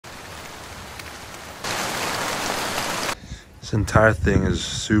This entire thing is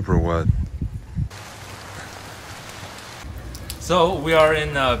super wet. So we are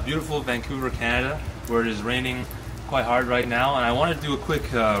in beautiful Vancouver, Canada, where it is raining quite hard right now, and I want to do a quick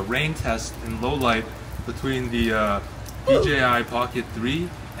rain test in low light between the DJI Pocket 3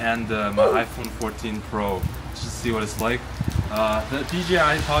 and my iPhone 14 Pro, just to see what it's like. The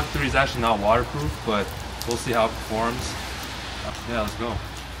DJI Pocket 3 is actually not waterproof, but we'll see how it performs. Yeah, let's go.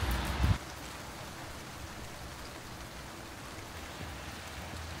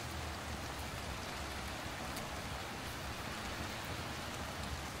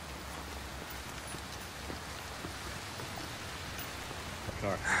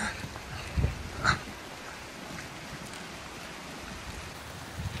 Car.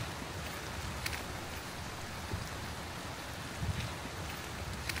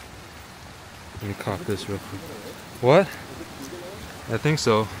 Let me cock this real quick. What? I think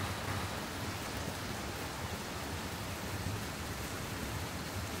so.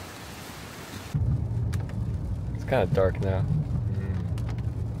 It's kind of dark now.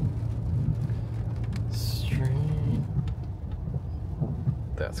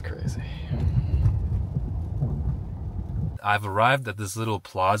 That's crazy. I've arrived at this little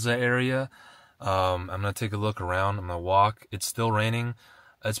plaza area. I'm gonna take a look around. I'm gonna walk. It's still raining.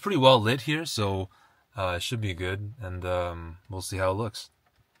 It's pretty well lit here, so it should be good, and we'll see how it looks.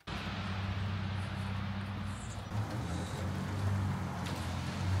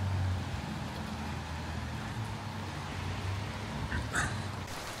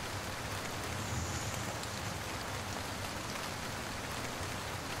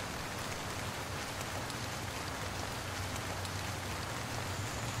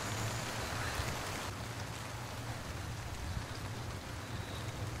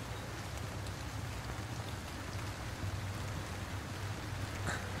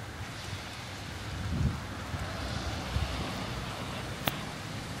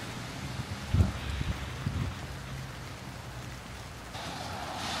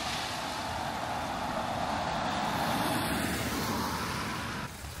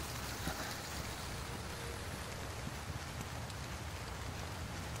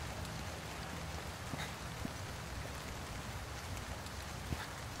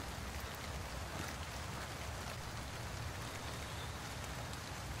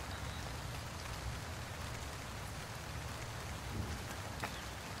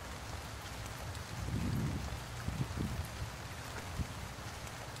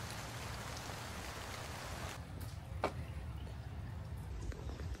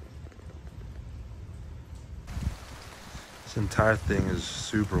 This entire thing is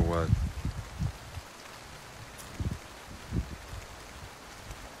super wet.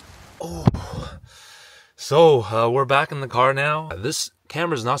 Oh, so we're back in the car now. This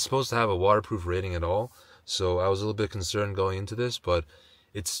camera is not supposed to have a waterproof rating at all, so I was a little bit concerned going into this, but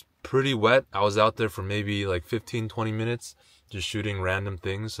it's pretty wet. I was out there for maybe like 15-20 minutes just shooting random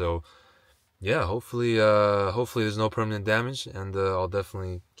things, so yeah, hopefully there's no permanent damage, and I'll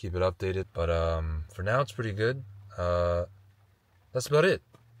definitely keep it updated. But for now, it's pretty good. That's about it.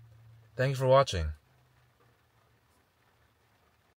 Thank you for watching.